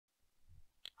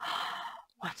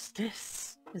What's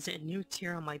this? Is it a new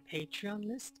tier on my Patreon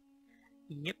list?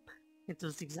 Yep, it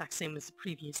does the exact same as the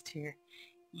previous tier.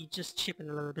 You just chip in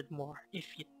a little bit more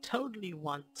if you totally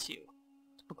want to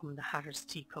become the Hatter's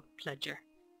Teacup Pledger.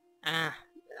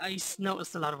 I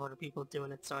noticed a lot of other people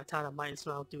doing it, so I thought I might as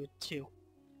well do it too.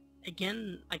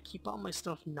 Again, I keep all my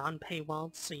stuff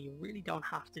non-paywalled, so you really don't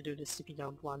have to do this if you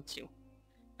don't want to.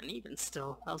 And even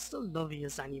still, I'll still love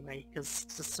yous anyway, because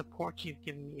the support you've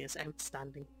given me is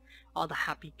outstanding. All the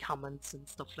happy comments and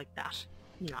stuff like that.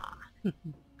 Nah.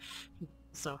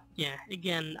 So yeah,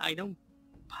 again, I don't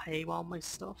paywall my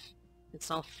stuff.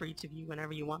 It's all free to view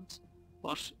whenever you want.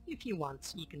 But if you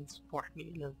want, you can support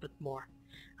me a little bit more.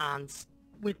 And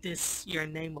with this, your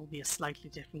name will be a slightly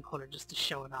different colour just to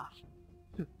show it off.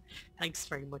 Thanks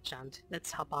very much, and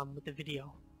let's hop on with the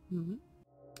video.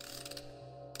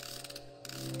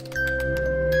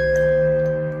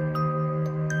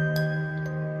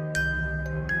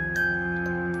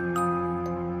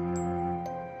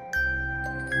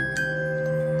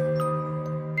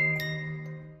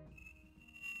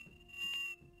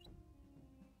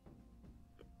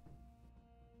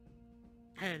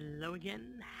 Hello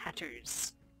again,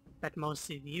 Hatters. Bet most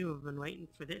of you have been waiting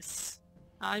for this.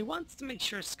 I wanted to make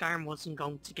sure Skyrim wasn't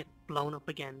going to get blown up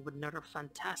again with another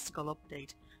fantastical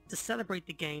update to celebrate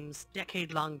the game's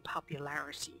decade-long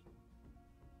popularity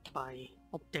by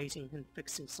updating and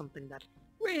fixing something that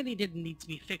really didn't need to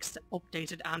be fixed,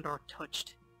 updated and or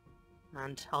touched.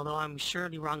 And although I'm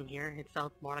surely wrong here, it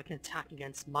felt more like an attack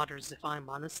against modders if I'm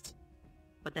honest.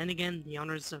 But then again, the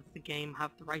owners of the game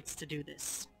have the rights to do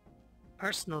this.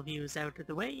 Personal views out of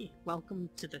the way, welcome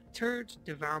to the third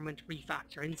Devourment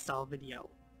Refactor install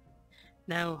video.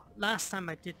 Now, last time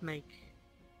I did make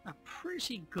a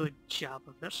pretty good job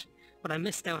of it, but I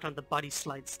missed out on the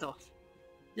bodyslide stuff.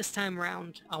 This time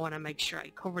around, I want to make sure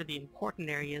I cover the important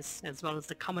areas as well as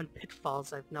the common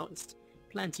pitfalls I've noticed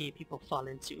plenty of people fall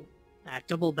into.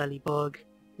 Double belly bug,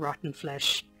 rotten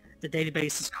flesh, the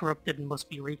database is corrupted and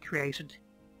must be recreated,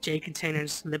 J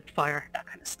containers, libfire, that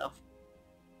kind of stuff.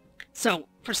 So,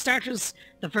 for starters,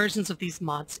 the versions of these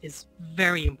mods is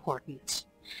very important.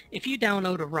 If you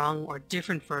download a wrong or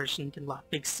different version than what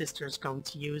Big Sister is going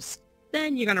to use,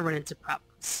 then you're going to run into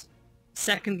problems.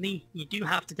 Secondly, you do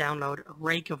have to download a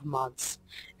rake of mods.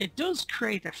 It does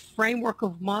create a framework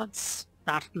of mods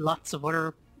that lots of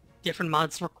other different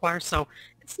mods require, so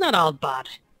it's not all bad.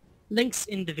 Links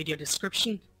in the video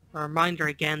description. A reminder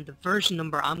again, the version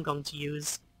number I'm going to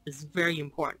use is very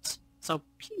important, so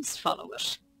please follow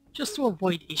it, just to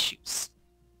avoid issues.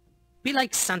 Be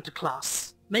like Santa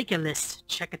Claus. Make a list,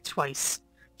 check it twice,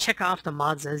 check off the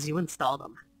mods as you install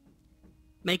them.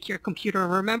 Make your computer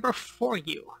remember for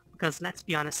you, because let's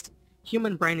be honest,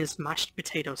 human brain is mashed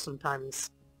potato sometimes,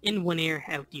 in one ear,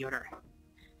 out the other.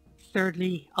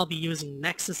 Thirdly, I'll be using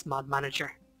Nexus Mod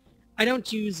Manager. I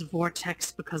don't use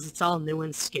Vortex because it's all new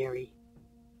and scary.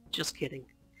 Just kidding.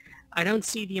 I don't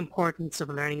see the importance of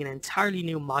learning an entirely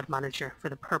new mod manager for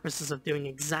the purposes of doing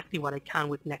exactly what I can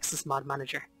with Nexus Mod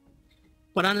Manager.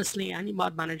 But honestly, any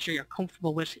mod manager you're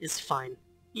comfortable with is fine.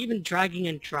 Even dragging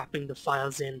and dropping the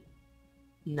files in.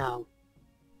 No.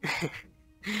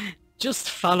 Just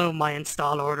follow my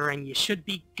install order and you should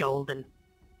be golden.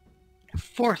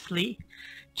 Fourthly,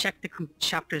 check the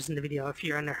chapters in the video if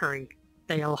you're in a hurry.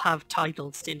 They'll have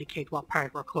titles to indicate what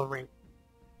part we're covering.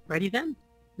 Ready then?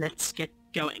 Let's get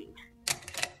going.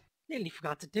 Nearly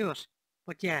forgot to do it.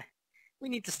 But yeah, we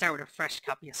need to start with a fresh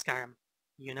copy of Skyrim.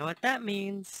 You know what that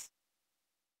means.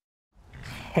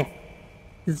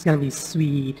 This is gonna be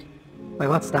sweet. Wait,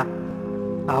 what's that?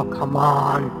 Oh, come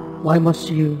on. Why must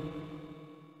you?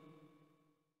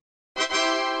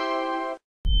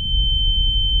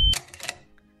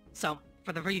 So,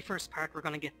 for the very first part, we're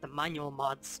gonna get the manual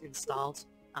mods installed,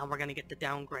 and we're gonna get the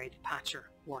downgrade patcher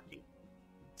working.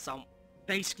 So,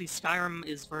 basically Skyrim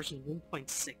is version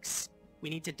 1.6. We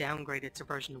need to downgrade it to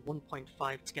version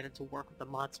 1.5 to get it to work with the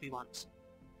mods we want.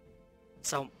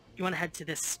 So, you want to head to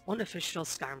this unofficial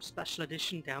Skyrim Special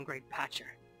Edition downgrade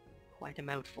patcher. Quite a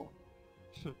mouthful.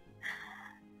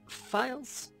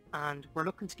 Files, and we're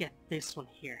looking to get this one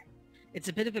here. It's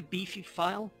a bit of a beefy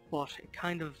file, but it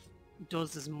kind of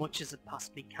does as much as it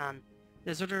possibly can.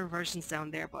 There's other versions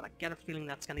down there, but I get a feeling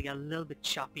that's going to get a little bit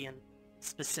choppy and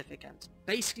specific, and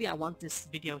basically I want this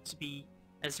video to be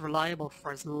as reliable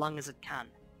for as long as it can.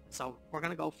 So we're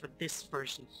going to go for this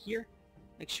version here.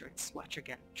 Make sure it's what you're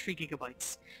getting, 3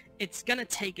 gigabytes. It's going to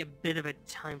take a bit of a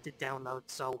time to download,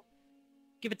 so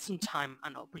give it some time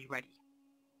and it'll be ready.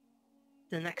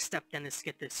 The next step then is to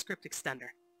get the script extender,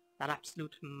 that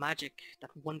absolute magic, that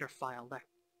wonder file that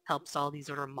helps all these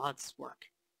other mods work.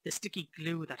 The sticky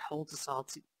glue that holds us all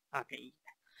to... Okay,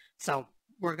 So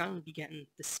we're going to be getting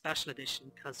the special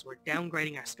edition because we're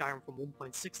downgrading our Skyrim from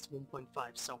 1.6 to 1.5,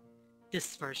 so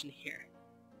this version here.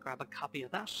 Grab a copy of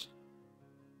that.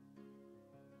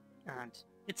 And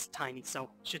it's tiny, so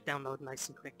it should download nice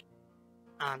and quick.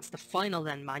 And the final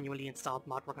then manually installed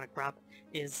mod we're going to grab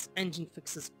is Engine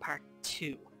Fixes Part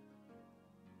 2.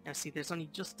 Now see, there's only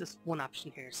just this one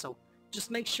option here, so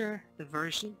just make sure the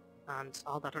version and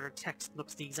all that other text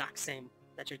looks the exact same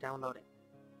that you're downloading.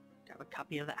 Grab a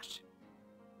copy of that.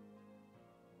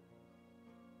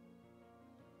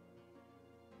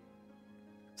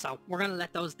 So we're going to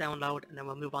let those download and then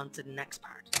we'll move on to the next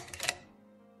part.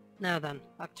 Now then,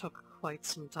 that took quite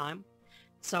some time.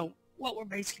 So what we're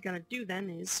basically going to do then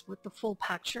is, with the full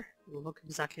patcher, it'll look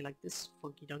exactly like this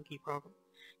funky dunky program.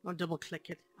 You want to double click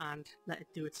it and let it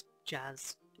do its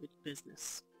jazz, do its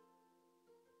business.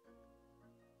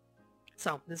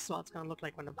 So this is what it's going to look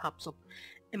like when it pops up.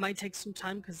 It might take some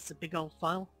time because it's a big old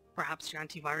file. Perhaps your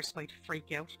antivirus might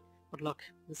freak out. But look,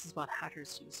 this is what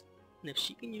hackers use. And if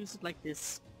she can use it like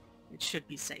this, it should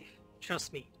be safe.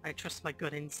 Trust me, I trust my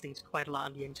good instincts quite a lot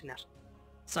on the internet.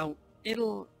 So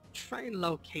it'll try and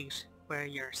locate where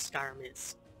your Skyrim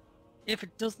is. If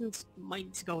it doesn't, you might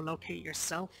need to go locate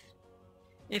yourself.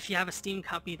 If you have a Steam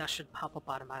copy, that should pop up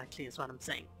automatically is what I'm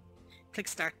saying. Click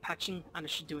start patching and it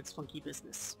should do its funky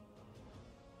business.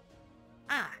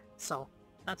 So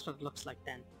that's what it looks like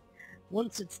then.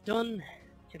 Once it's done,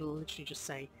 it'll literally just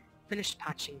say, finished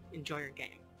patching, enjoy your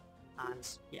game. And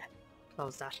yeah,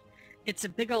 close that. It's a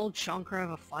big old chonker of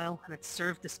a file and it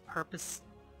served this purpose,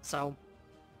 so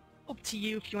up to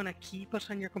you if you want to keep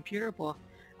it on your computer, but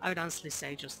I would honestly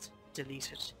say just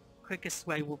delete it. Quickest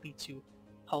way will be to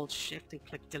hold shift and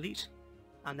click delete,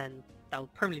 and then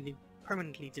that'll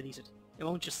permanently delete it. It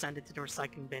won't just send it to the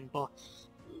recycling bin, but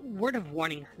word of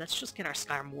warning, let's just get our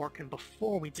Skyrim working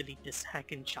before we delete this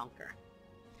heckin' chonker.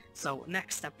 So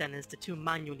next step then is the two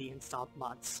manually installed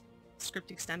mods,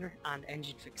 Script Extender and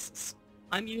Engine Fixes.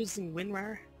 I'm using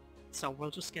WinRAR, so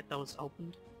we'll just get those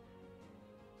opened.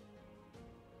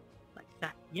 Like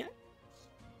that, yeah.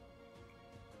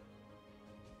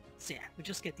 So yeah, we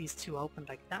just get these two opened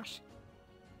like that.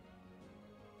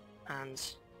 And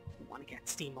we want to get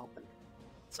Steam open.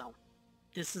 So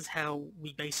this is how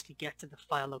we basically get to the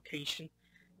file location.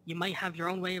 You might have your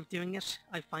own way of doing it.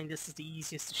 I find this is the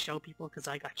easiest to show people because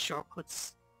I got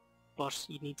shortcuts, but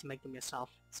you need to make them yourself.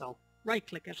 So right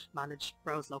click it, manage,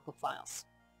 browse local files.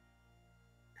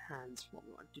 And what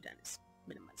we want to do then is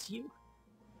minimize you.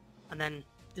 And then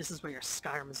this is where your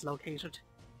Skyrim is located.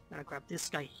 I'm going to grab this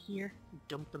guy here and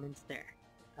dump them into there.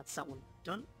 That's that one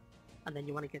done. And then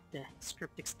you want to get the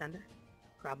script extender.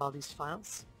 Grab all these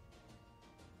files.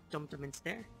 Dump them into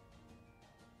there.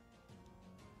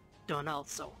 Done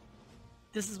also.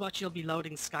 This is what you'll be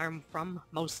loading Skyrim from.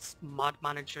 Most mod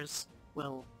managers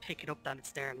will pick it up that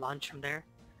it's there and launch from there.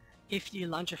 If you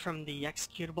launch it from the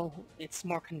executable, it's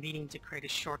more convenient to create a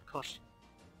shortcut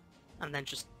and then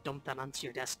just dump that onto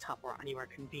your desktop or anywhere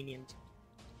convenient.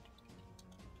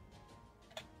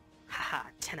 Haha,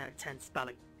 10 out of 10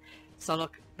 spelling. So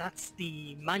look, that's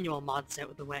the manual mods out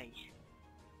of the way.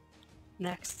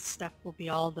 Next step will be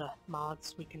all the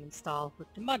mods we can install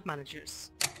with the mod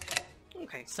managers.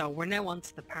 Okay, so we're now on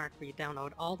to the part where you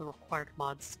download all the required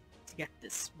mods to get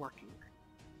this working.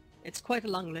 It's quite a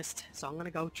long list, so I'm going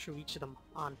to go through each of them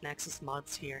on Nexus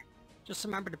Mods here. Just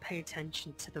remember to pay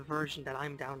attention to the version that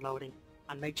I'm downloading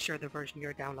and make sure the version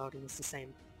you're downloading is the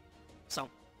same. So,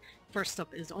 first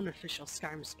up is Unofficial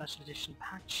Skyrim Special Edition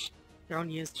patch. There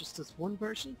only is just this one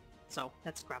version, so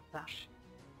let's grab that.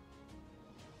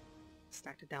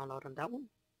 Start to download on that one.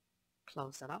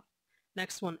 Close that off.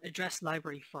 Next one, Address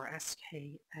Library for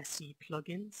Skyrim SE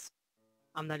plugins.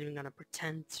 I'm not even going to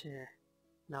pretend to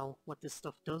know what this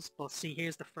stuff does, but see,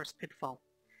 here's the first pitfall.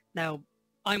 Now,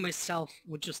 I myself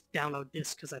would just download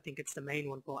this because I think it's the main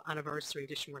one, but Anniversary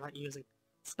Edition we're not using.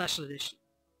 Special Edition.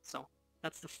 So,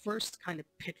 that's the first kind of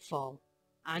pitfall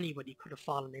anybody could have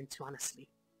fallen into, honestly.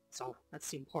 So, that's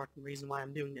the important reason why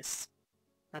I'm doing this.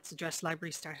 That's Address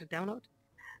Library started download.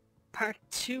 Part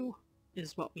 2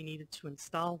 is what we needed to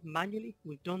install manually.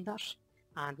 We've done that,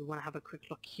 and we want to have a quick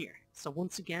look here. So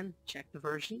once again, check the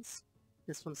versions.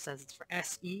 This one says it's for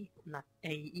SE, not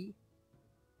AE.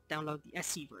 Download the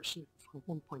SE version for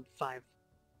 1.5.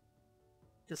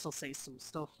 This will say some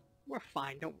stuff. We're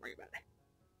fine, don't worry about it.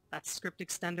 That's Script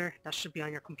Extender. That should be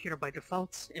on your computer by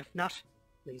default. If not,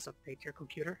 please update your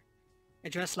computer.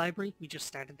 Address Library, we just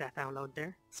started that download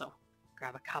there, so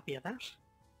grab a copy of that.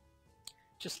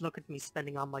 Just look at me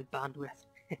spending all my bandwidth.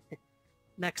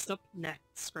 Next up,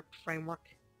 NetScript Framework.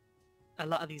 A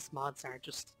lot of these mods are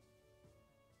just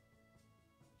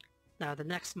Now the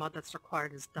next mod that's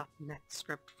required is .NET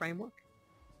Script Framework.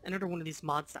 Another one of these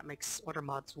mods that makes other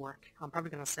mods work. I'm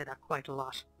probably going to say that quite a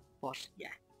lot, but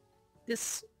yeah.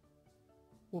 This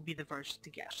will be the version to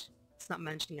get. It's not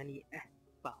mentioning any,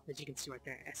 well, as you can see right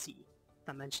there, SE. It's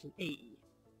not mentioning AE.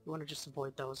 You want to just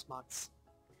avoid those mods.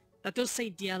 That does say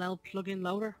DLL plugin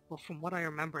loader, but from what I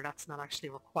remember that's not actually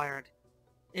required.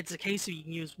 It's a case of you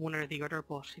can use one or the other,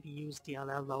 but if you use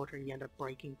DLL loader you end up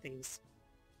breaking things.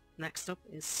 Next up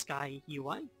is Sky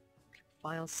UI. Click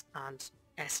Files and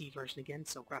SE version again,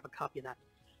 so grab a copy of that.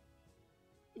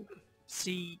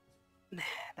 See, the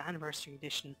Anniversary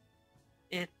Edition,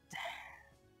 it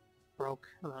broke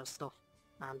a lot of stuff,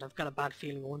 and I've got a bad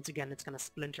feeling once again it's going to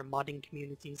splinter modding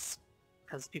communities,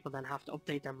 because people then have to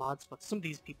update their mods, but some of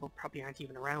these people probably aren't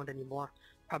even around anymore,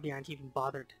 probably aren't even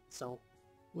bothered, so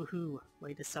woohoo,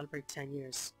 way to celebrate 10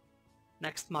 years.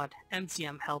 Next mod,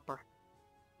 MCM Helper.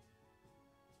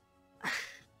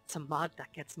 It's a mod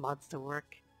that gets mods to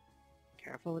work.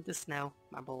 Careful with this now.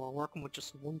 Remember, we're working with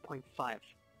just 1.5,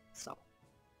 so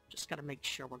just gotta make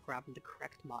sure we're grabbing the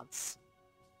correct mods.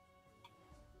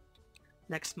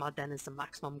 Next mod then is the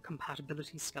maximum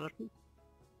compatibility skeleton.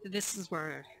 This is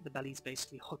where the bellies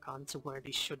basically hook on to where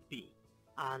they should be,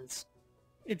 and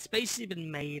it's basically been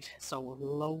made so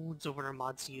loads of other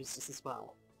mods use this as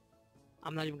well.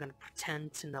 I'm not even going to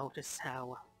pretend to notice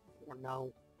how or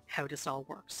know how this all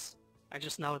works. I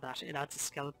just know that it adds a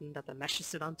skeleton that the meshes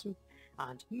sit onto,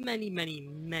 and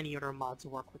many other mods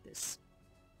work with this.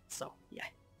 So yeah,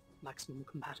 maximum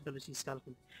compatibility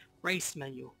skeleton. Race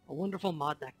menu, a wonderful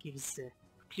mod that gives a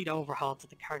complete overhaul to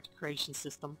the character creation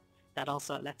system that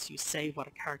also lets you save what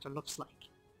a character looks like.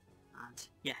 And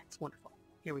yeah, it's wonderful.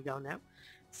 Here we go now.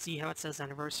 See how it says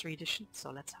Anniversary Edition?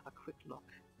 So let's have a quick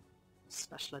look.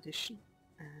 Special Edition.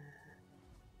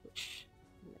 Which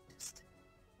latest?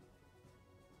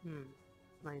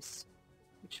 Nice.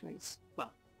 Which one's?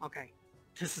 Well, okay.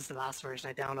 This is the last version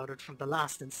I downloaded from the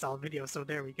last install video, so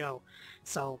there we go.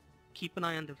 So keep an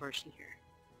eye on the version here.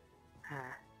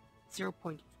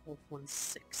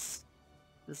 0.416.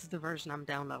 This is the version I'm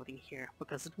downloading here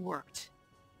because it worked.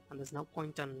 And there's no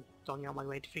point in going out my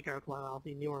way to figure out what all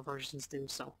the newer versions do,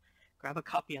 so grab a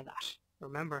copy of that.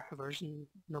 Remember, a version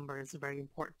number is very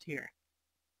important here.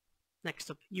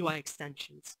 Next up, UI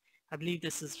extensions. I believe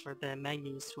this is for the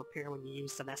menus to appear when you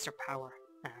use the lesser power,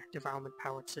 devourment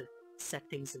power, to set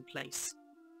things in place.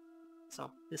 So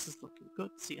this is looking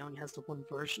good. See, it only has the one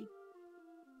version.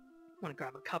 I want to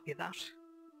grab a copy of that.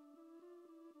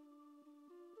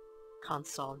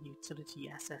 Console Utility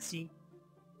SSE.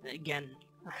 Again,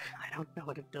 I don't know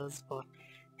what it does, but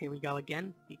here we go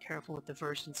again. Be careful with the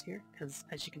versions here, because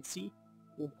as you can see,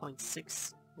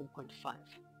 1.6, 1.5.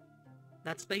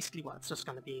 That's basically what it's just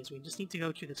going to be, is we just need to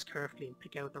go through this carefully and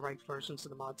pick out the right versions of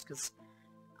the mods, because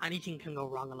anything can go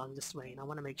wrong along this way, and I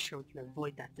want to make sure we can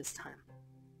avoid that this time.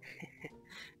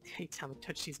 The only time I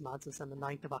touched these mods was on the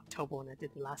 9th of October when I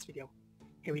did the last video.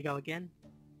 Here we go again.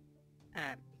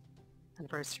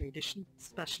 Anniversary Edition,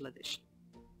 Special Edition.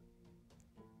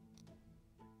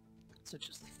 So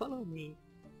just follow me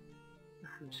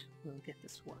and we'll get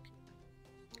this working.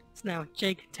 So now,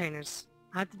 J containers.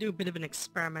 I had to do a bit of an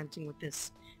experimenting with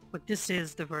this, but this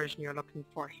is the version you're looking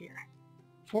for here.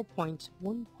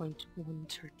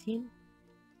 4.1.113.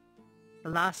 The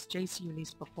last JC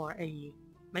release before AE.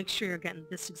 Make sure you're getting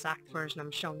this exact version I'm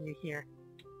showing you here,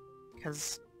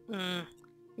 because if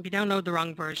you download the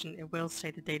wrong version it will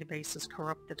say the database is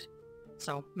corrupted,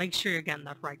 so make sure you're getting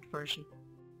that right version.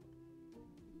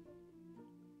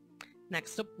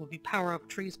 Next up will be Power Up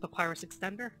Trees Papyrus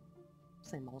Extender.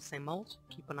 Same old.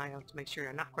 Keep an eye out to make sure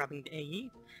you're not grabbing the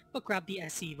AE, but grab the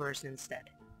SE version instead.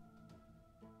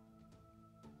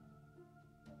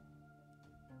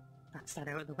 That's that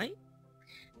out of the way.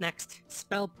 Next,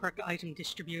 Spell Perk Item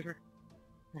Distributor.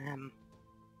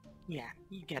 Yeah,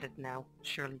 you get it now,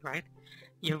 surely, right?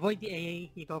 You avoid the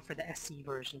AA, you go for the SE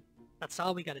version. That's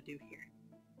all we gotta do here.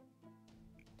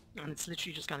 And it's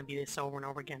literally just gonna be this over and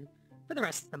over again for the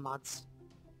rest of the mods.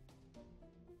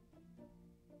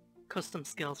 Custom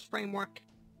Skills Framework.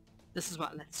 This is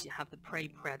what lets you have the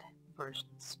pre-pred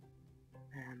versions.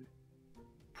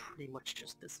 Pretty much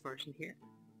just this version here.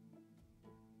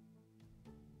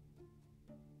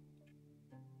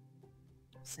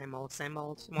 Same old.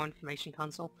 More information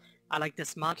console. I like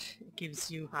this mod. It gives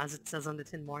you, as it says on the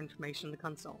tin, more information on the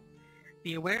console.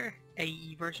 Be aware,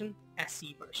 AE version,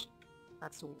 SE version.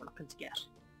 That's the one we're looking to get.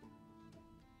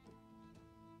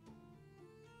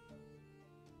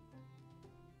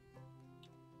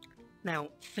 Now,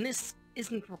 Finis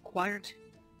isn't required,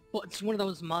 but it's one of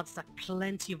those mods that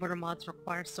plenty of other mods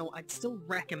require, so I'd still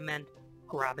recommend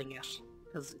grabbing it,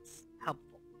 because it's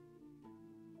helpful.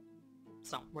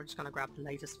 So we're just gonna grab the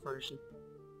latest version,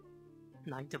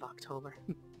 9th of October.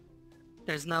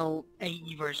 There's no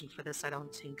AE version for this, I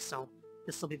don't think, so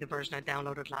this will be the version I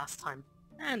downloaded last time,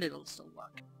 and it'll still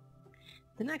work.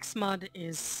 The next mod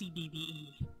is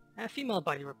CBBE, a female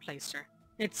body replacer.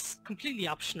 It's completely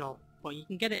optional, but you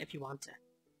can get it if you want to.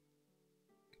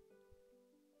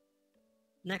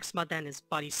 Next mod then is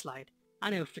bodyslide,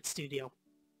 an outfit studio.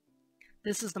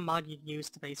 This is the mod you'd use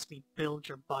to basically build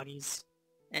your bodies.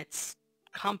 It's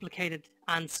complicated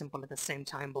and simple at the same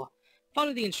time, but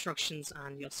follow the instructions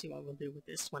and you'll see what we'll do with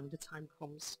this when the time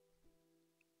comes.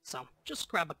 So just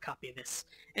grab a copy of this.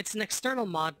 It's an external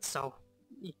mod, so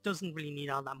it doesn't really need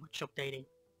all that much updating.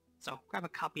 So grab a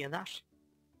copy of that.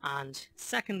 And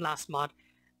second last mod,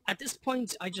 at this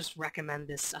point I just recommend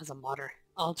this as a modder.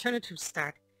 Alternative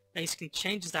Start basically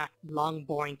changes that long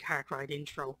boring cart ride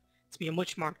intro to be a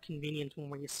much more convenient one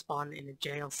where you spawn in a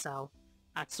jail cell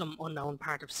at some unknown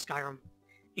part of Skyrim.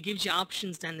 It gives you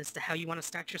options then as to how you want to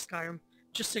start your Skyrim,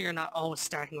 just so you're not always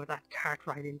starting with that cart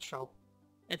ride intro.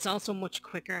 It's also much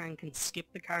quicker and can skip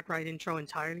the cart ride intro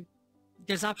entirely.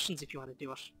 There's options if you want to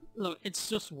do it. Look, it's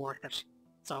just worth it.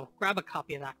 So grab a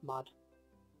copy of that mod.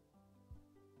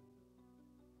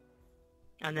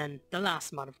 And then the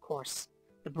last mod, of course,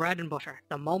 the bread and butter,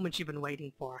 the moment you've been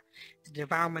waiting for, the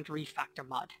Devourment Refactor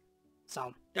mod.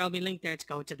 So there'll be a link there to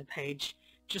go to the page.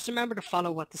 Just remember to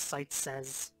follow what the site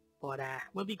says, but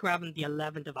we'll be grabbing the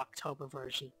 11th of October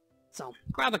version. So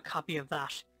grab a copy of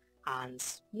that, and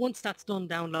once that's done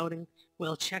downloading,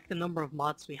 we'll check the number of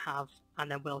mods we have, and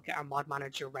then we'll get our mod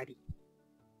manager ready.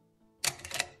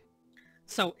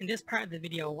 So in this part of the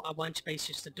video, I want you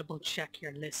basically just to double check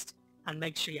your list and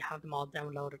make sure you have them all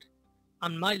downloaded.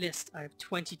 On my list, I have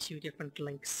 22 different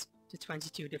links to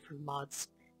 22 different mods,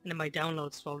 and in my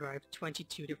downloads folder I have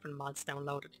 22 different mods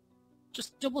downloaded.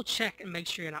 Just double check and make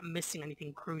sure you're not missing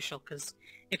anything crucial, because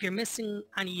if you're missing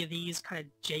any of these kind of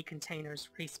J containers,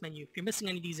 race menu, if you're missing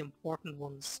any of these important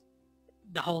ones,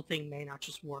 the whole thing may not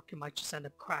just work, it might just end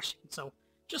up crashing. So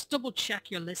just double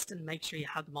check your list and make sure you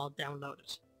have them all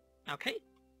downloaded. Okay,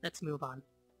 let's move on.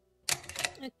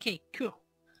 Okay, cool.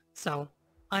 So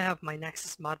I have my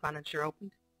Nexus mod manager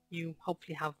opened. You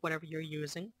hopefully have whatever you're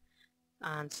using,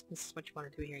 and this is what you want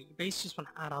to do here. You basically just want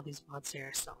to add all these mods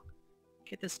here. So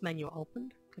get this menu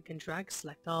opened, click and drag,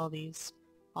 select all these,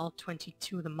 all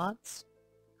 22 of the mods,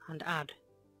 and add.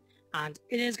 And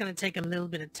it is going to take a little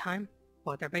bit of time,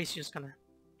 but they're basically just going to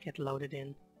get loaded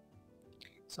in.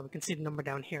 So we can see the number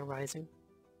down here rising.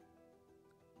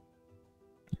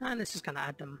 And it's just going to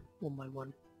add them one by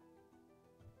one.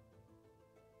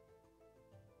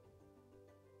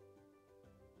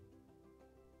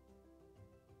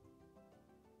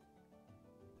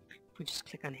 If we just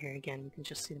click on here again, we can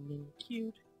just see them being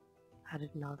queued,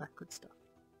 added, and all that good stuff.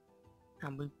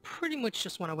 And we pretty much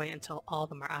just want to wait until all of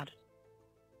them are added.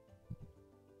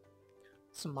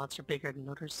 Some mods are bigger than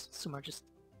others, some are just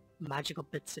magical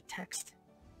bits of text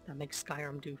that make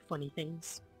Skyrim do funny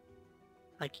things,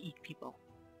 like eat people.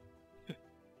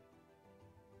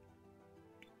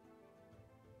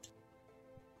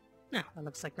 Now, it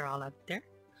looks like they're all out there.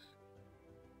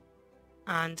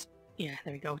 And yeah,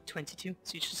 there we go, 22.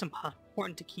 So it's just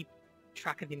important to keep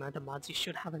track of the amount of mods you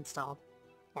should have installed,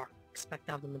 or expect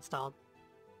to have them installed.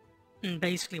 And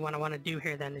basically what I want to do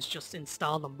here then is just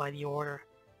install them by the order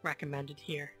recommended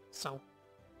here. So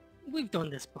we've done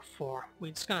this before.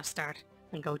 We're just going to start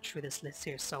and go through this list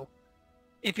here. So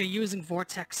if you're using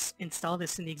Vortex, install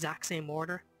this in the exact same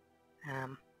order.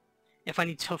 If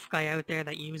any tough guy out there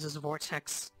that uses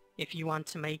Vortex, if you want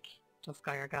to make, tough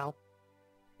guy or gal,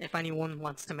 if anyone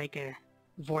wants to make a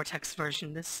Vortex version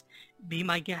of this, be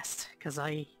my guest, because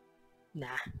I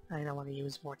don't want to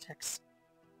use Vortex.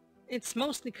 It's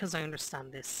mostly because I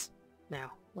understand this.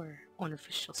 Now, we're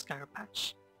unofficial Skyrim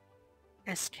patch.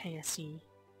 SE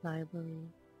library.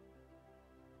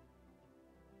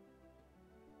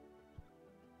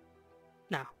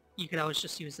 Now, you could always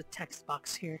just use the text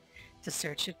box here to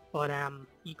search it, but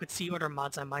you could see other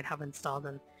mods I might have installed,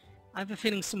 and I have a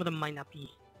feeling some of them might not be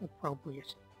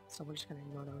appropriate. So we're just going to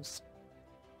ignore those.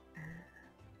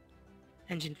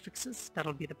 Engine fixes,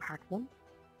 that'll be the part 1.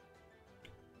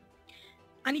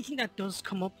 Anything that does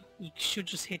come up, you should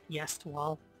just hit yes to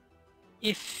all.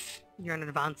 If you're an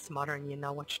advanced modder and you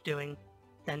know what you're doing,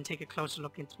 then take a closer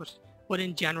look into it. But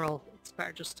in general, it's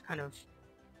better just to kind of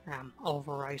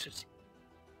overwrite it.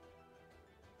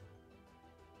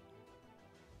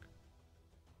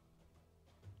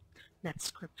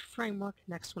 NetScript framework,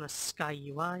 next one is Sky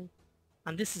UI.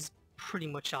 And this is pretty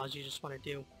much all you just want to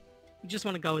do. You just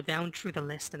want to go down through the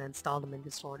list and install them in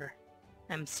this order.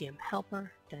 MCM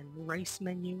helper, then race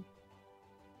menu.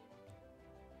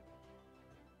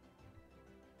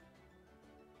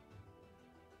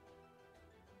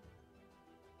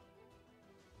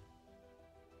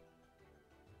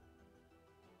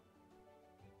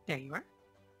 There you are.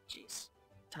 Jeez,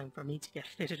 time for me to get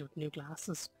fitted with new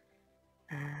glasses.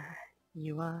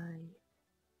 UI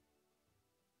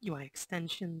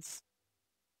extensions,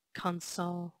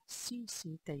 console,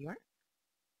 CC, there you are.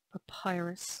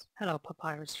 Papyrus, hello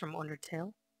Papyrus from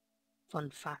Undertale. Fun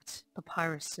fact,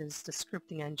 Papyrus is the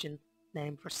scripting engine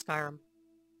name for Skyrim.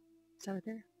 Is that it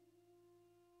there?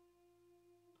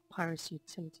 Papyrus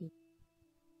utility.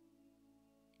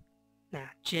 Now,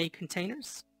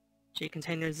 JContainers.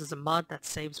 JContainers is a mod that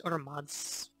saves other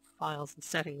mods, files and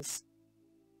settings.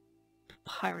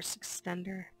 Papyrus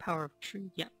extender, power of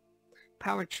tree, yep.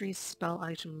 Power tree, spell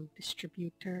item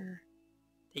distributor.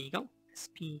 There you go,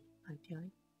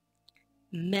 SP99.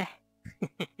 Meh.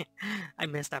 I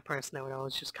miss that person that would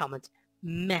always just comment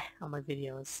meh on my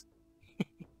videos.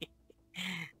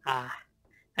 I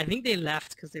think they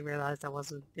left because they realized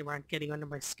they weren't getting under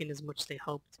my skin as much as they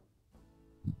hoped.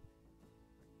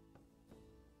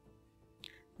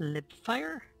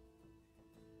 Libfire.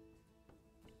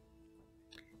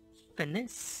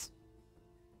 Finesse.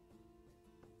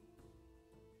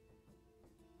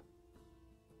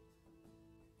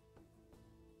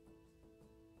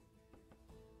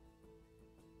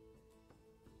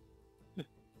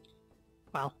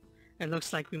 Well, it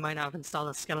looks like we might have installed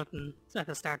a skeleton at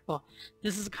the start, but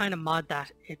this is the kind of mod that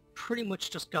it pretty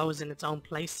much just goes in its own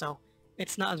place, so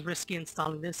it's not as risky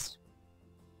installing this.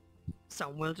 So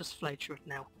we'll just fly through it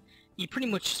now. You pretty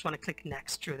much just want to click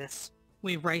next through this.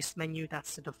 We have race menu,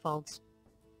 that's the default.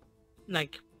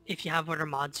 Like, if you have other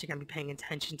mods you're going to be paying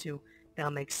attention to,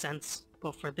 that'll make sense.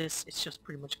 But for this, it's just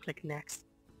pretty much click next,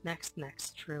 next,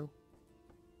 next through.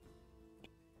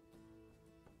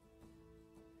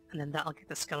 And then that'll get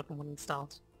the skeleton one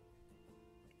installed.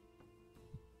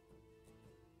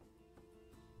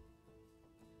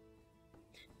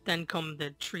 Then come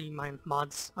the 3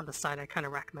 mods on the side I kind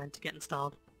of recommend to get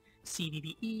installed.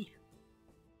 CBBE.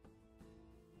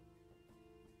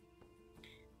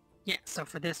 Yeah, so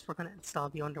for this we're going to install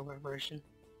the underwear version.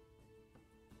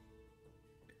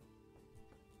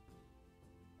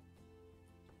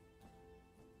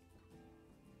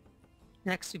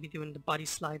 Next we'll be doing the body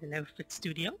slide and outfit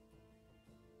studio.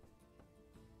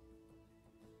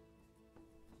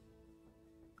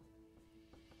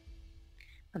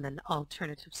 And then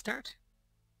alternative start.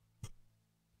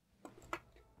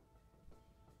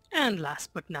 And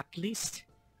last but not least,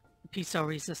 the piece of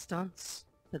resistance,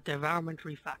 the Devourment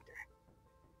Refactor.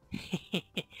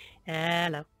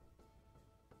 Hello.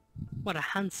 What a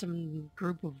handsome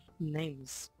group of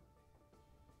names.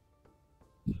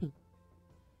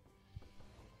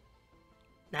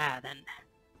 Now then,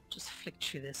 just flick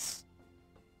through this,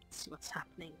 see what's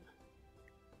happening.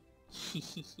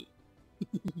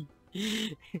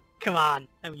 Come on,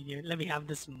 let me have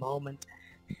this moment.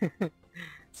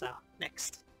 So,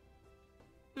 next.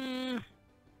 Nah,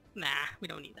 we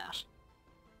don't need that.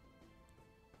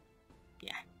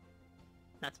 Yeah,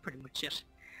 that's pretty much it.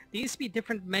 There used to be a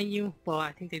different menu, but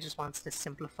I think they just want to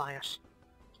simplify it.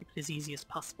 Keep it as easy as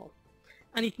possible.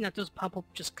 Anything that does pop up,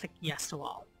 just click yes to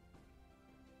all.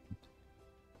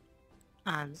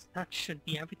 And that should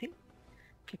be everything.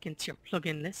 Click into your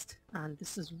plugin list, and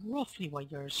this is roughly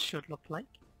what yours should look like.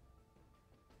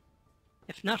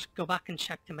 If not, go back and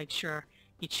check to make sure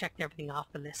you checked everything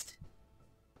off the list.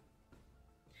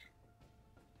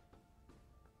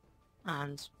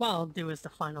 And what I'll do is the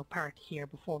final part here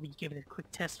before we give it a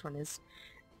quick test run is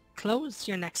close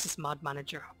your Nexus Mod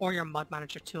Manager or your Mod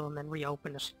Manager tool and then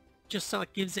reopen it, just so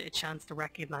it gives it a chance to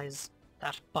recognize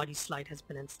that bodyslide has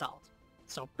been installed.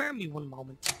 So bear me one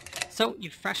moment. So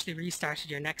you've freshly restarted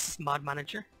your Nexus Mod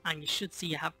Manager and you should see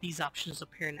you have these options up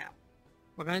here now.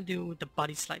 We're going to do the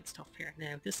bodyslide stuff here.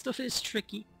 Now this stuff is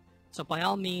tricky, so by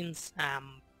all means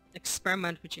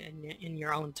experiment with it in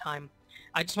your own time.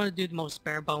 I just want to do the most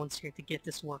bare bones here to get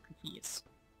this working for you.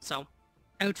 So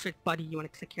outfit body, you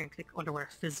want to click here and click underwear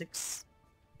physics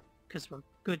because we're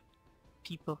good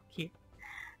people here.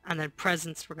 And then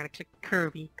presence, we're going to click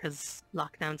curvy because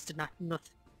lockdowns did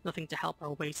nothing to help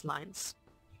our waistlines.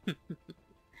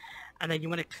 And then you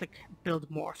want to click build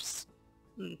morphs.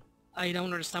 I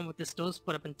don't understand what this does,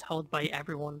 but I've been told by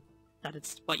everyone that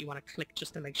it's what you want to click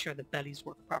just to make sure the bellies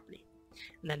work properly.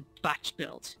 And then batch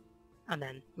build. And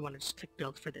then you want to just click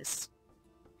build for this.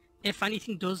 If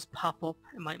anything does pop up,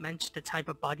 it might mention the type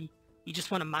of body. You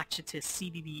just want to match it to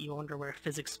CBBE underwear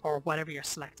physics or whatever you're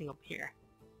selecting up here.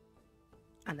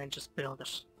 And then just build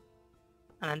it.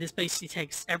 And then this basically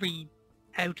takes every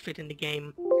outfit in the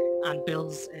game and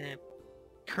builds a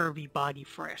curvy body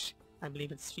for it. I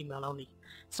believe it's female only.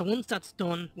 So once that's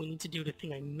done, we need to do the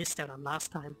thing I missed out on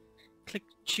last time. Click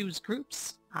choose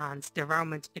groups and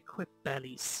Devourment equip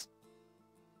bellies.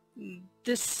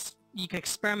 This, you can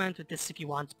experiment with this if you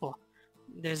want, but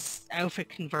there's outfit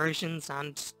conversions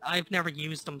and I've never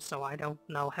used them, so I don't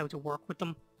know how to work with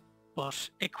them. But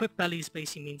equip bellies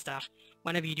basically means that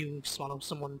whenever you do swallow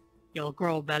someone, you'll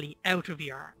grow a belly out of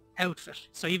your outfit.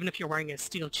 So even if you're wearing a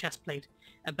steel chest plate,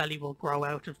 a belly will grow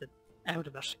out of it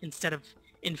instead of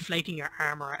inflating your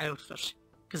armor or outfit.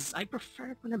 Because I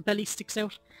prefer it when a belly sticks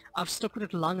out. I've stuck with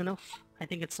it long enough. I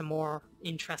think it's a more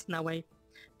interesting that way.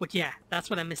 But yeah, that's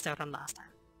what I missed out on last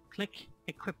time. Click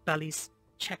equip bellies,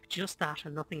 check just that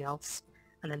and nothing else,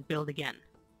 and then build again.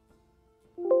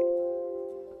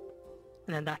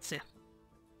 And then that's it.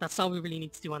 That's all we really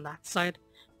need to do on that side.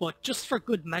 But just for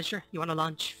good measure, you want to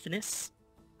launch Finis,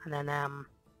 and then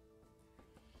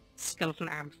Skeleton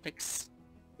Arm Fix.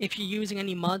 If you're using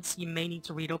any mods, you may need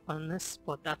to read up on this,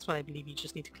 but that's what I believe you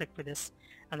just need to click for this,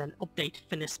 and then update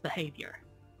Finis behavior.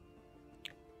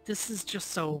 This is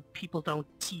just so people don't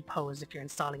T-pose if you're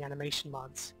installing animation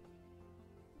mods.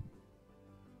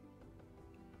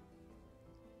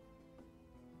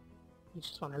 You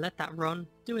just want to let that run,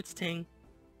 do its thing,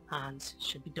 and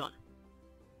should be done.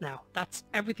 Now, that's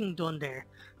everything done there.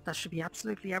 That should be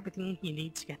absolutely everything you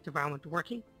need to get Devourment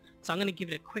working. So I'm going to give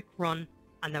it a quick run,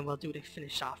 and then we'll do the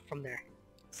finish off from there.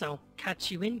 So, catch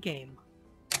you in game.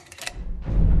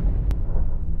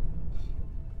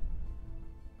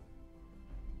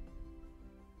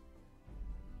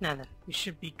 Now then, we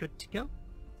should be good to go.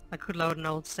 I could load an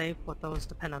old save, but those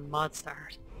depend on mod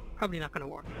start. Probably not going to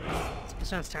work. So we're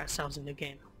going to start ourselves a new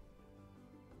game.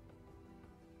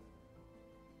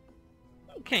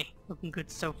 Okay, looking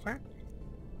good so far.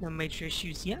 No major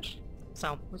issues yet.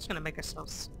 So, we're just going to make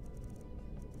ourselves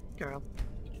girl.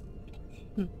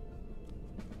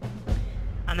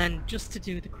 And then just to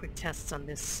do the quick tests on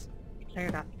this,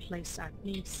 declare that place at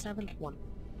me 7th one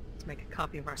to make a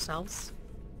copy of ourselves.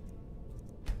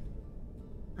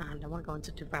 And I want to go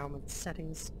into Devourment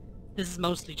settings. This is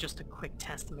mostly just a quick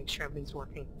test to make sure everything's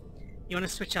working. You want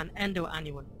to switch on Endo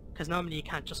Anyone, because normally you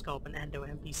can't just go up and Endo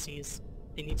NPCs.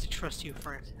 They need to trust you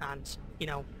for it, and you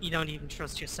know, you don't even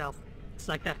trust yourself. It's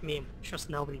like that meme, trust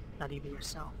nobody, not even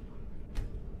yourself.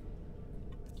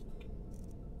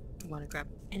 You want to grab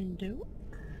Endo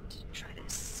and try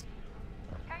this.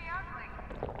 Hey,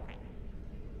 ugly.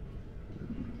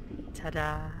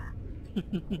 Ta-da!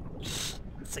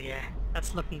 So yeah,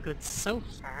 that's looking good so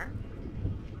far.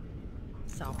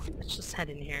 So let's just head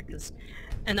in here, because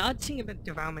an odd thing about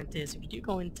Devourment is if you do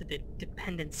go into the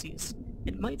dependencies,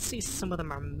 it might say some of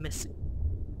them are missing.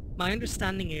 My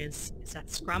understanding is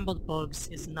that scrambled bugs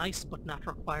is nice but not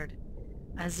required,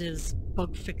 as is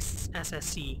bug fix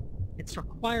SSE. It's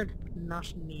required but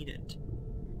not needed.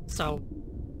 So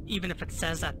even if it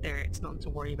says that there, it's nothing to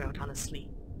worry about, honestly.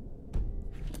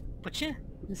 But yeah,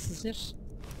 this is it.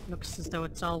 Looks as though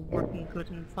it's all working good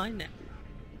and fine now.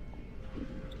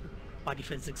 Body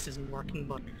physics isn't working,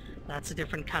 but that's a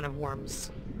different kind of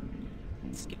worms.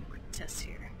 Let's give a quick test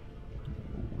here.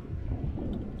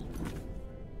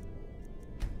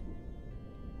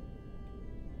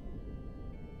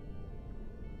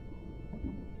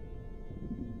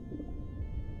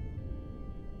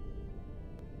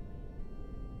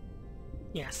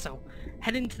 Yeah, so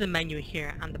head into the menu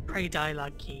here and the pray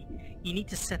dialogue key. You need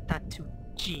to set that to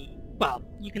G. Well,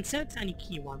 you can set it to any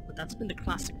key you want, but that's been the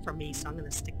classic for me, so I'm going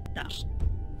to stick with that.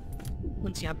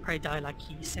 Once you have pray dialogue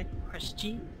key set, press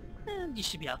G, and you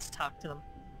should be able to talk to them.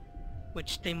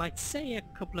 Which they might say a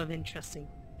couple of interesting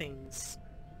things.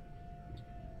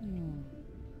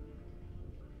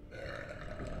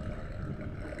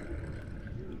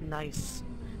 Nice.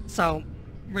 So,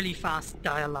 really fast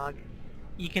dialogue.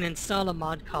 You can install a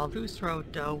mod called Usro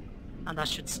Do, and that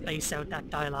should space out that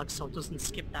dialogue so it doesn't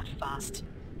skip that fast.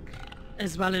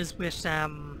 As well as with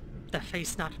the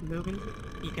face not moving,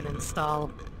 you can install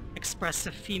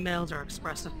expressive females or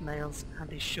expressive males, and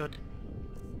they should.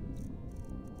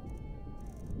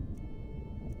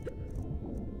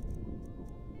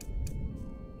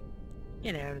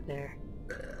 Get out of there.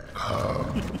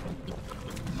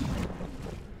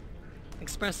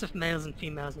 Expressive males and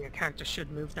females and your character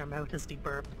should move their mouth as they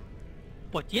burp.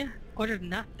 But yeah, other than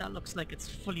that, that looks like it's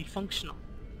fully functional.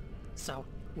 So,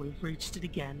 we've reached it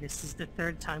again. This is the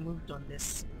third time we've done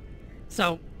this.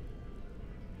 So,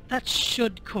 that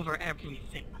should cover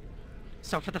everything.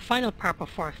 So for the final part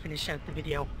before I finish out the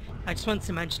video, I just want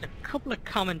to mention a couple of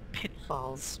common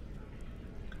pitfalls.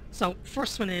 So,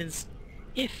 first one is,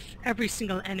 If every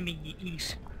single enemy you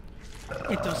eat,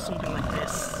 it does something like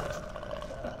this.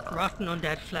 Rotten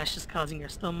undead flesh is causing your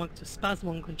stomach to spasm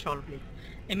uncontrollably.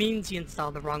 It means you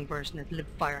installed the wrong version of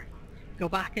Livefire. Go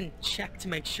back and check to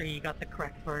make sure you got the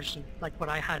correct version, like what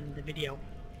I had in the video.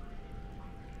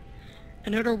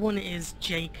 Another one is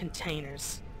J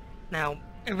containers. Now,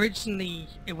 originally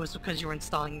it was because you were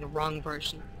installing the wrong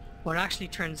version, but it actually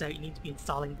turns out you need to be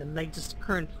installing the latest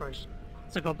current version.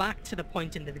 So go back to the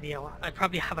point in the video. I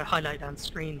probably have it highlighted on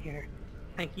screen here.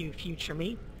 Thank you, future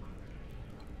me.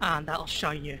 And that'll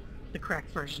show you the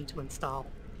correct version to install.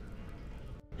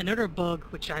 Another bug,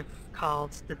 which I've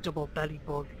called the double belly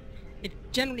bug, it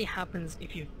generally happens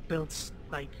if you've built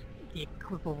like the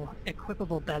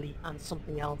equipable belly and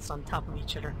something else on top of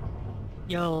each other.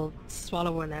 You'll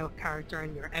swallow an out character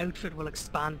and your outfit will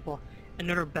expand, but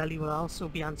another belly will also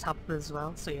be on top of it as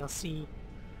well, so you'll see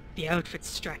the outfit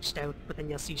stretched out, but then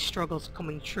you'll see struggles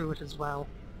coming through it as well.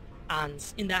 And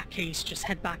in that case, just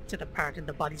head back to the part in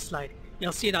the body slide.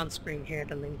 You'll see it on screen here,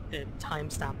 the link, the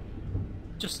timestamp.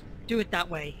 Just do it that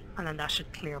way, and then that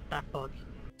should clear up that bug.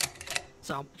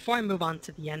 So before I move on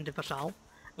to the end of it all,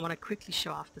 I want to quickly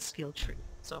show off the skill tree.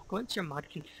 So go into your mod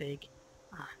config,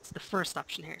 it's the first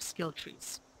option here, skill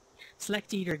trees.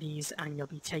 Select either of these and you'll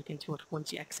be taken to it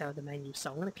once you exit out of the menu. So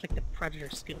I'm going to click the predator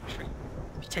skill tree.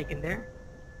 Be taken there.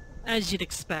 As you'd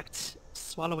expect,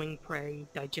 swallowing prey,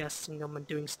 digesting them and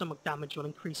doing stomach damage will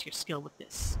increase your skill with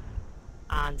this.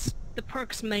 And the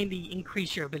perks mainly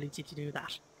increase your ability to do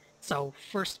that. So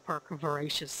first perk,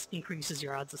 Voracious, increases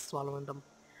your odds of swallowing them.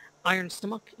 Iron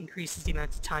Stomach increases the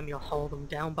amount of time you'll hold them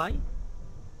down by.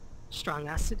 Strong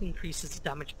Acid increases the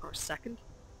damage per second.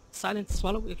 Silent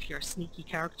Swallow if you're a sneaky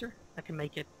character, that can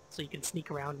make it so you can sneak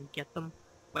around and get them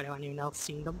without anyone else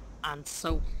seeing them, and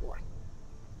so forth.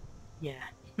 Yeah,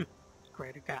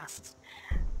 greater gasts.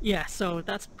 Yeah, so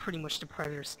that's pretty much the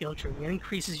Predator skill tree. It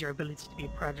increases your ability to be a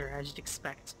Predator as you'd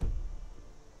expect.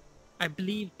 I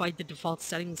believe by the default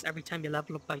settings, every time you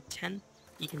level up by 10,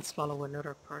 you can swallow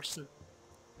another person.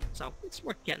 So it's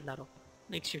worth getting that up.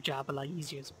 Makes your job a lot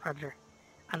easier as a Predator.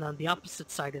 And on the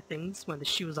opposite side of things, when the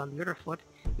shoe is on the other foot,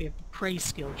 we have the Prey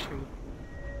skill tree.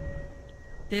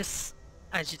 This,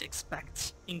 as you'd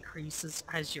expect, increases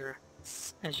as you're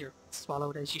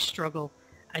swallowed, as you struggle,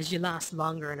 as you last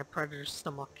longer in a Predator's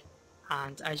stomach,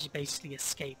 and as you basically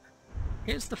escape.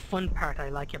 Here's the fun part I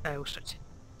like about it.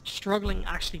 Struggling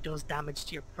actually does damage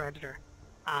to your Predator,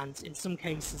 and in some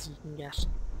cases you can get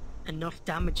enough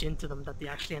damage into them that they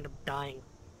actually end up dying.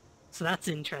 So that's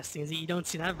interesting, is that you don't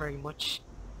see that very much.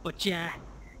 But yeah,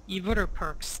 you've other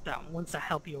perks that ones that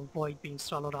help you avoid being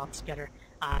swallowed altogether,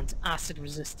 and acid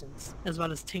resistance, as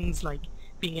well as things like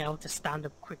being able to stand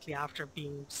up quickly after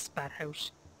being spat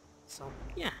out. So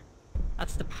yeah,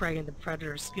 that's the Prey and the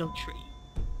Predator skill tree.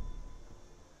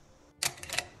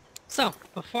 So,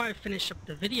 before I finish up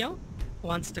the video, I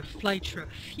want to fly through a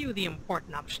few of the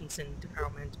important options in the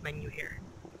Devourment menu here.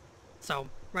 So,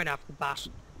 right off the bat,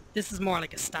 this is more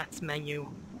like a stats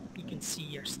menu. You can see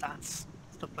your stats,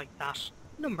 stuff like that.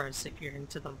 Numbers if you're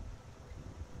into them.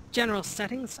 General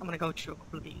settings, I'm going to go through a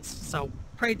couple of these. So,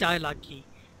 Prey dialogue key.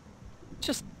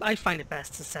 I find it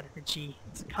best to set it to G.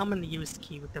 It's a commonly used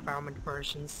key with Devourment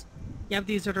versions. You have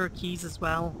these other keys as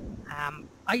well.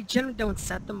 I generally don't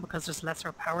set them because there's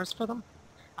lesser powers for them.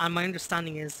 And my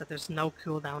understanding is that there's no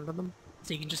cooldown on them.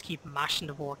 So you can just keep mashing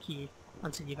the war key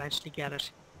until you eventually get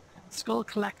it. Skull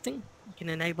collecting, you can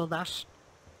enable that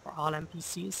for all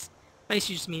NPCs.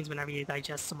 Basically just means whenever you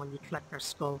digest someone you collect their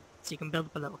skull, so you can build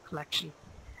up a little collection.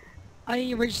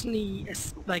 I originally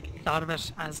thought of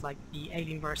it as like the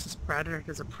Alien vs Predator.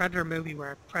 There's a Predator movie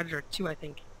where Predator 2, I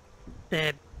think,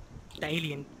 the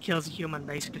alien kills a human,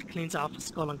 basically cleans off a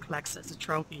skull and collects it as a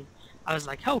trophy. I was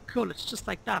like, oh cool, it's just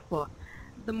like that, but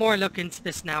the more I look into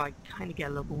this now I kind of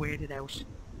get a little bit weirded out.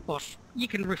 But you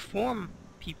can reform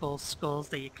people's skulls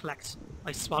that you collect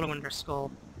by swallowing their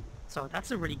skull, so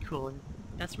that's a really cool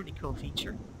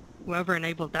feature. Whoever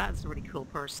enabled that is a really cool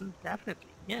person,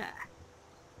 definitely, yeah.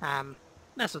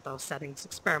 Mess with those settings,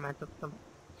 experiment with them.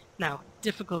 Now,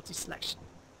 difficulty selection.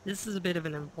 This is a bit of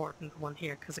an important one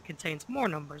here because it contains more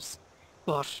numbers,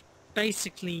 but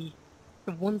basically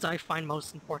the ones I find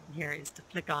most important here is to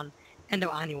click on Endo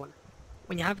Anyone.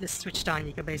 When you have this switched on,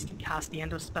 you can basically cast the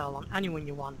Endo spell on anyone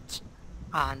you want,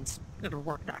 and it'll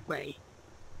work that way.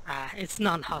 It's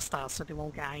non-hostile, so they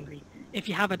won't get angry. If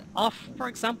you have it off, for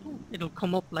example, it'll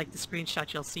come up like the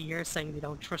screenshot you'll see here saying they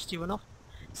don't trust you enough.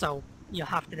 So you'll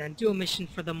have to then do a mission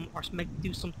for them or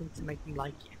do something to make them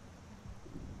like you.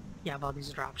 You have all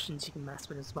these other options you can mess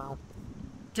with as well.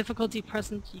 Difficulty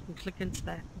present, you can click into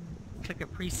that, click a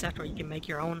preset, or you can make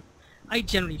your own. I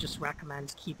generally just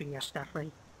recommend keeping it that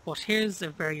way. But here's a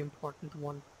very important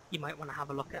one you might want to have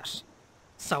a look at.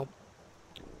 So,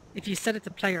 if you set it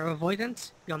to player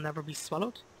avoidant, you'll never be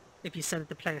swallowed. If you set it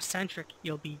to player centric,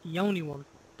 you'll be the only one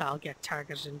that'll get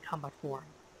targeted in combat for.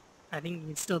 I think you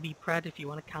can still be pred if you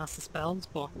want to cast the spells,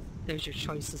 but there's your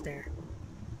choices there.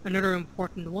 Another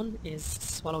important one is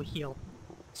swallow heal.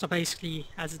 So basically,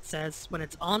 as it says, when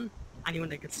it's on, anyone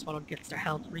that gets swallowed gets their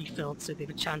health refilled so they have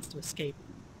a chance to escape.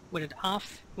 With it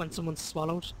off, when someone's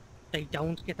swallowed, they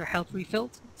don't get their health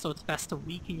refilled, so it's best to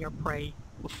weaken your prey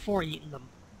before eating them,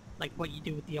 like what you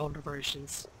do with the older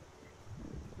versions.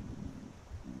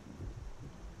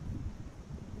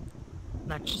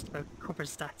 That just about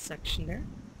covers that section there.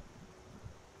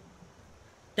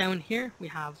 Down here we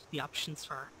have the options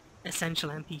for essential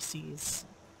NPCs.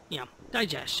 You know,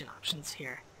 digestion options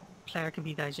here. Player can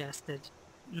be digested,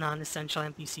 non-essential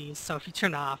NPCs, so if you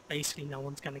turn it off, basically no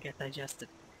one's going to get digested.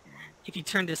 If you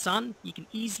turn this on, you can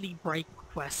easily break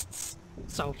quests.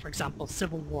 So for example,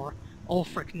 Civil War,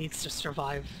 Ulfric needs to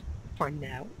survive for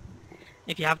now.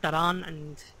 If you have that on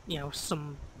and, you know,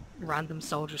 some random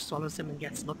soldier swallows him and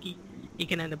gets lucky, he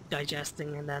can end up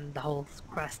digesting and then the whole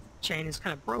quest chain is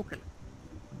kind of broken.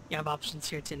 You have options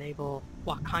here to enable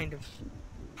what kind of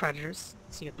predators.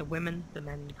 So you get the women, the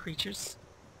men, and the creatures.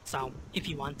 So if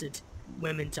you wanted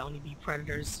women to only be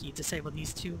predators, you disable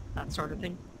these two, that sort of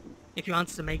thing. If you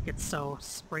wanted to make it so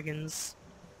Spriggans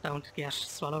don't get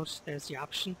swallowed, there's the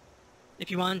option. If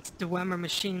you want Devourment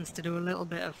machines to do a little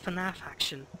bit of FNAF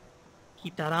action,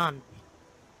 keep that on.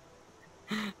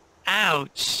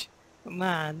 Ouch!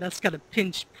 Man, that's gotta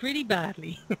pinch pretty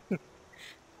badly.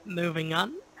 Moving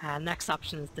on, next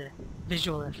option is the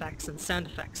visual effects and sound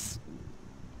effects.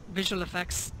 Visual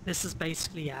effects, this is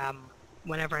basically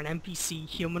whenever an NPC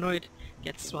humanoid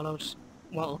gets swallowed,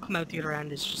 what will come out the other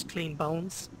end is just clean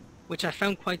bones, which I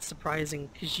found quite surprising.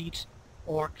 Khajiit,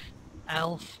 Orc,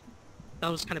 Elf,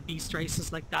 those kind of beast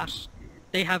races like that,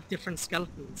 they have different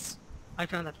skeletons. I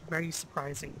found that very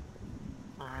surprising.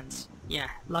 And yeah,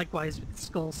 likewise with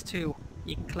skulls too.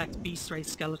 You can collect beast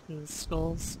race skeletons,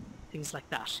 skulls, things like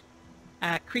that.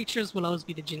 Creatures will always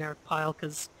be the generic pile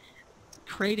because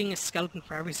creating a skeleton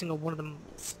for every single one of them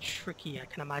is tricky, I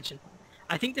can imagine.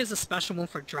 I think there's a special one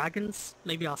for dragons.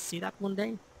 Maybe I'll see that one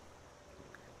day.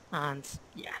 And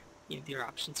yeah, you have the other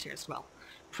options here as well.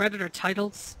 Predator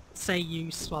titles, say you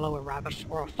swallow a rabbit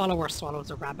or a follower swallows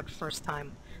a rabbit first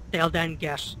time, they'll then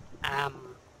get, I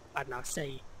don't know,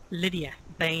 say Lydia,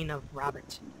 Bane of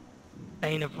Rabbit,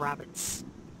 Bane of Rabbits.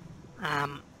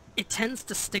 It tends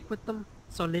to stick with them,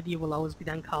 so Lydia will always be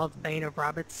then called Bane of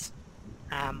Rabbits,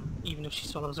 even if she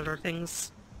swallows other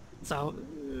things. So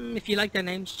if you like their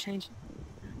names, change it.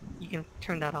 You can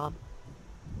turn that on.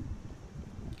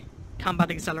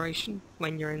 Combat acceleration.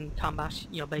 When you're in combat,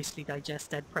 you'll basically digest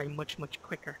dead prey much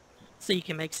quicker, so you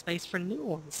can make space for new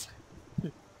ones.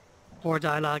 For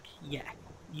dialogue, yeah,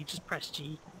 you just press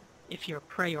G. If you're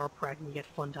prey or pred, you get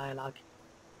fun dialogue.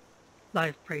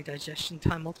 Live prey digestion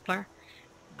time multiplier.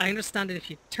 I understand that if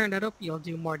you turn that up, you'll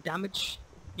do more damage.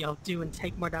 You'll do and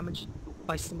take more damage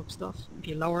by stomach stuff. If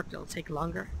you lower it, it'll take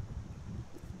longer.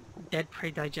 Dead prey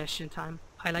digestion time.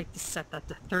 I like to set that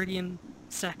to 30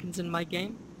 seconds in my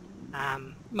game.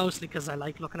 Mostly because I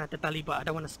like looking at the belly, but I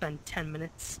don't want to spend 10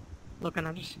 minutes looking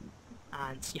at it.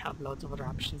 And you have loads of other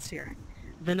options here.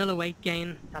 Vanilla weight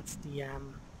gain, that's the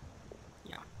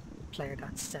player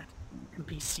that's set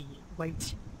NPC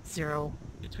weight 0,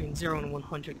 between 0 and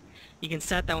 100. You can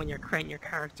set that when you're creating your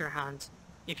character, and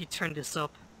if you turn this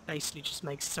up, basically just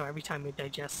makes so every time you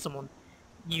digest someone,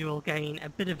 you will gain a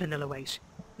bit of vanilla weight.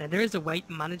 Now there is a weight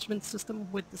management system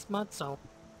with this mod, so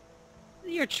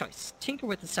your choice. Tinker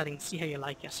with the settings, see how you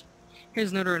like it.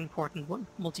 Here's another important one,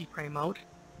 multi-prey mode.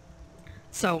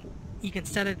 So you can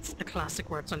set it to the classic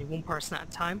where it's only one person at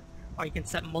a time, or you can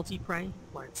set multi-prey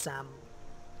where it's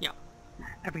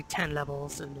every 10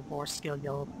 levels in the war skill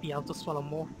you'll be able to swallow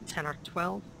more, 10 or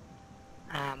 12.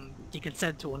 You can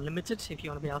set it to unlimited if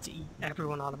you want to be able to eat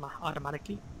everyone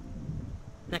automatically.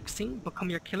 Next thing,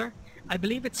 become your killer. I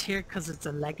believe it's here because it's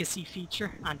a legacy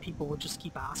feature and people will just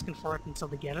keep asking for it until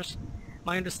they get it.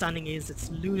 My understanding is it's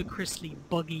ludicrously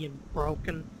buggy and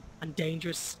broken and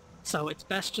dangerous, so it's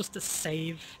best just to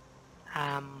save.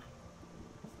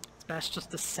 It's best just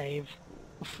to save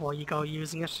before you go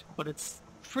using it, but it's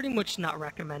pretty much not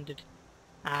recommended.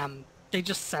 They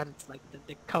just said it's like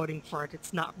the coding for it.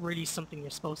 It's not really something you're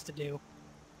supposed to do.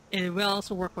 It will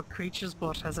also work with creatures,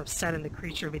 but as I've said in the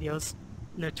creature videos,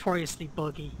 notoriously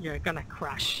buggy. You're gonna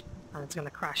crash, and it's gonna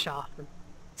crash often.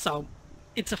 So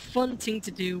it's a fun thing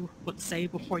to do, but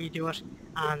save before you do it.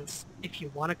 And if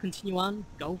you want to continue on,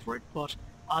 go for it. But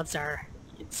odds are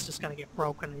it's just gonna get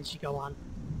broken as you go on.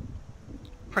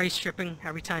 Price stripping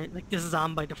every time, like this is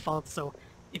on by default, so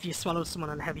if you swallow someone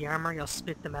on heavy armor, you'll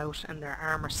split them out and their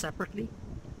armor separately.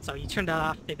 So you turn that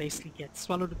off, they basically get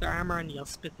swallowed with their armor and you'll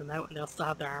split them out and they'll still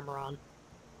have their armor on.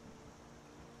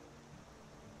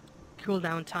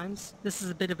 Cooldown times. This is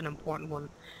a bit of an important one.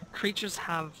 Creatures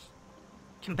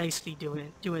can basically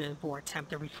do a vor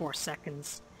attempt every 4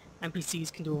 seconds.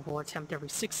 NPCs can do a vor attempt every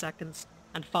 6 seconds,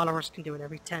 and followers can do it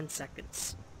every 10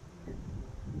 seconds.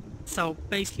 So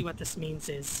basically what this means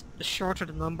is, the shorter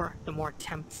the number, the more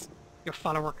attempts your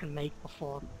follower can make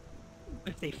before,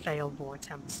 if they fail vor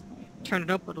attempts. Turn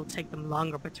it up, it'll take them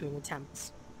longer between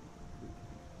attempts.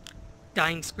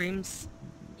 Dying screams.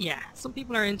 Yeah, some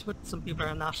people are into it, some people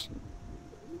are not.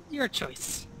 Your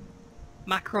choice.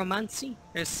 Macromancy.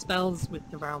 There's spells with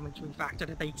Devourment Refactor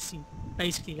that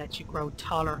basically let you grow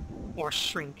taller or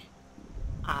shrink.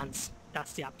 And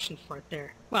that's the option for it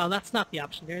there. Well, that's not the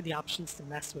option. They're the options to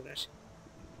mess with it.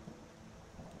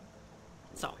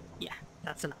 So, yeah,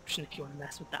 that's an option if you want to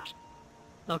mess with that.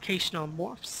 Locational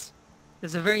morphs.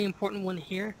 There's a very important one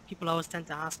here. People always tend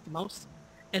to ask the most.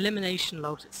 Elimination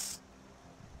Lotus.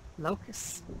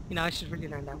 Locus? You know, I should really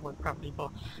learn that word properly, but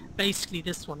basically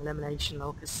this one, Elimination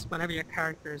Locus. Whenever your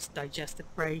characters digested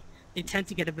prey, they tend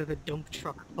to get a bit of a dump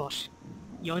truck, but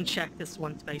you uncheck this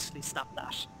one to basically stop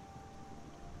that.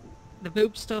 The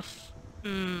boob stuff,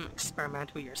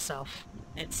 experiment with yourself.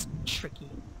 It's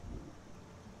tricky.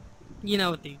 You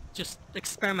know, just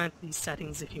experiment these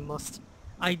settings if you must.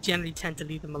 I generally tend to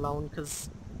leave them alone because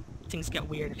things get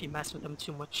weird if you mess with them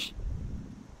too much.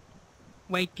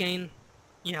 Weight gain,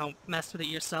 you know, mess with it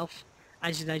yourself.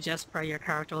 As you digest prey, your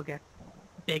character will get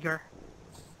bigger,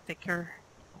 thicker.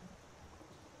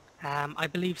 I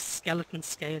believe skeleton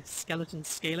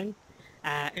scaling.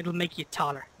 It'll make you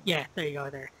taller. Yeah, there you go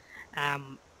there.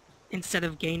 Instead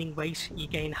of gaining weight, you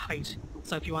gain height.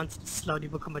 So if you want to slowly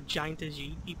become a giant as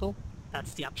you eat people,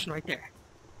 that's the option right there.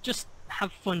 Just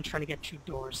have fun trying to get through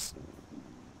doors.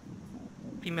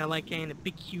 Female weight gain, a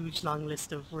big huge long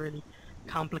list of really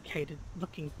complicated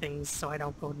looking things, so I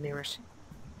don't go near it.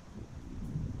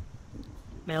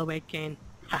 Male weight gain,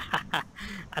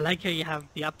 I like how you have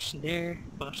the option there,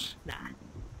 but nah.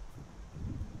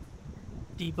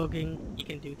 Debugging, you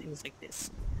can do things like this.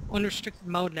 Unrestricted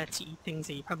mode lets you eat things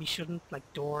that you probably shouldn't,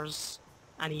 like doors.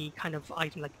 Any kind of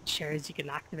item like chairs you can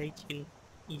activate, you can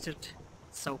eat it,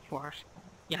 so forth.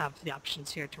 You have the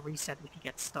options here to reset if you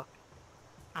get stuck.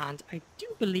 And I do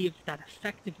believe that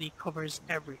effectively covers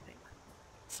everything.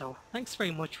 So thanks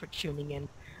very much for tuning in.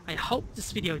 I hope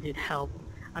this video did help.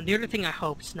 And the other thing I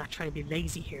hope, is not trying to be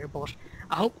lazy here, but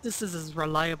I hope this is as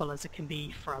reliable as it can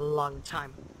be for a long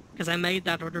time. Because I made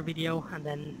that other video and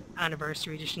then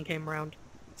Anniversary Edition came around.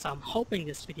 So I'm hoping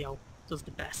this video does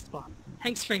the best. But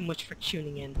thanks very much for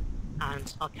tuning in,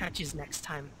 and I'll catch you next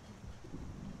time.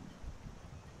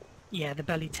 Yeah, the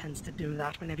belly tends to do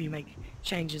that whenever you make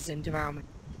changes in Devourment.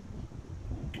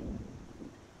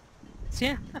 So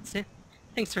yeah, that's it.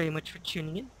 Thanks very much for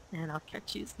tuning in, and I'll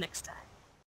catch you next time.